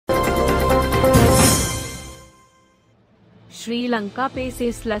Sri Lanka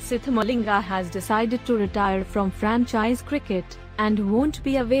pacer Lasith Malinga has decided to retire from franchise cricket and won't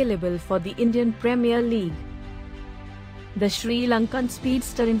be available for the Indian Premier League. The Sri Lankan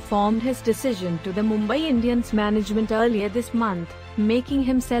speedster informed his decision to the Mumbai Indians management earlier this month, making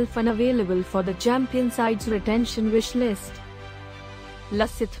himself unavailable for the champion side's retention wish list.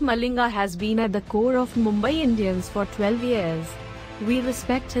 Lasith Malinga has been at the core of Mumbai Indians for 12 years. We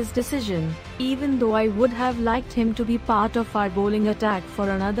respect his decision, even though I would have liked him to be part of our bowling attack for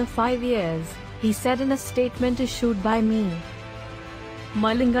another 5 years, he said in a statement issued by me.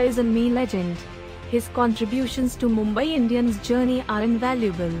 Malinga is a me legend. His contributions to Mumbai Indians' journey are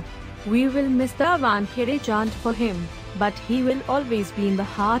invaluable. We will miss the Wankhede chant for him, but he will always be in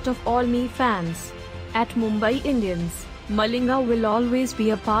the heart of all me fans. At Mumbai Indians, Malinga will always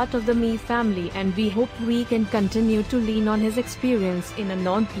be a part of the me family, and we hope we can continue to lean on his experience in a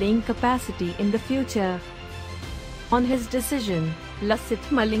non-playing capacity in the future. On his decision, Lasith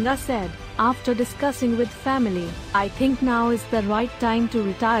Malinga said, "After discussing with family, I think now is the right time to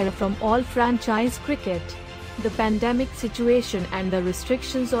retire from all franchise cricket. The pandemic situation and the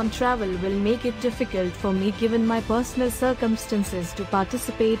restrictions on travel will make it difficult for me given my personal circumstances to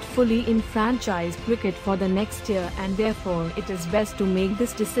participate fully in franchise cricket for the next year, and therefore it is best to make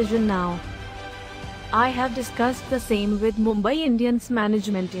this decision now. I have discussed the same with Mumbai Indians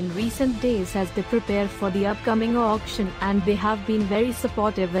management in recent days as they prepare for the upcoming auction, and they have been very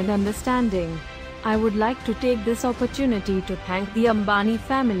supportive and understanding. I would like to take this opportunity to thank the Ambani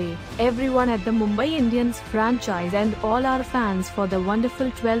family, everyone at the Mumbai Indians franchise and all our fans for the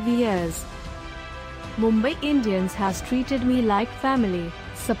wonderful 12 years. Mumbai Indians has treated me like family,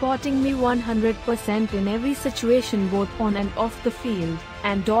 supporting me 100% in every situation both on and off the field,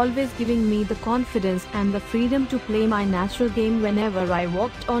 and always giving me the confidence and the freedom to play my natural game whenever I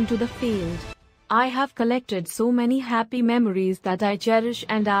walked onto the field. I have collected so many happy memories that I cherish,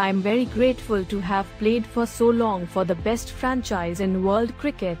 and I am very grateful to have played for so long for the best franchise in world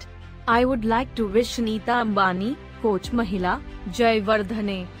cricket. I would like to wish Nita Ambani, Coach Mahila,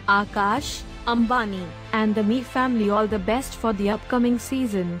 Jayawardene, Akash Ambani, and the me family all the best for the upcoming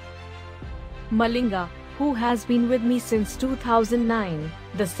season." Malinga, who has been with me since 2009,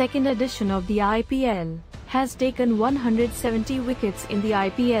 the second edition of the IPL, has taken 170 wickets in the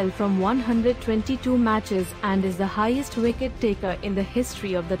IPL from 122 matches and is the highest wicket taker in the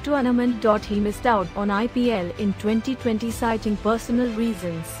history of the tournament. He missed out on IPL in 2020 citing personal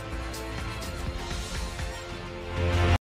reasons.